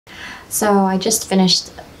So I just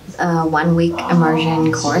finished a 1-week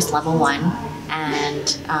immersion course, level 1, and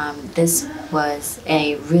this was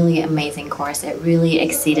a really amazing course. It really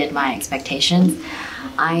exceeded my expectations.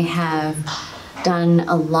 I have done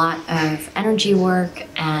a lot of energy work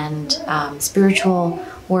and spiritual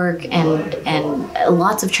work and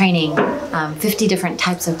lots of training, 50 different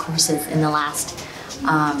types of courses in the last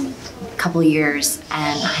couple years,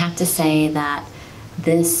 and I have to say that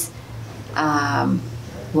this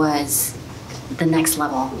was the next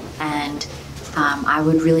level, and I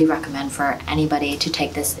would really recommend for anybody to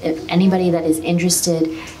take this. If anybody that is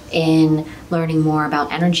interested in learning more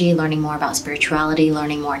about energy, learning more about spirituality,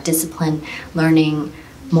 learning more discipline, learning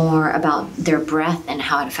more about their breath and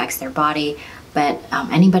how it affects their body, but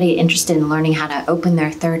anybody interested in learning how to open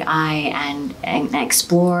their third eye and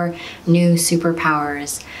explore new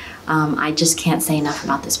superpowers, I just can't say enough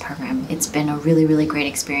about this program. It's been a really, really great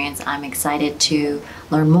experience. I'm excited to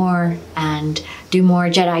learn more and do more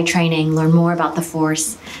Jedi training, learn more about the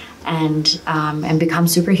Force, and become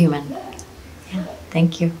superhuman. Yeah,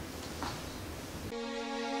 thank you.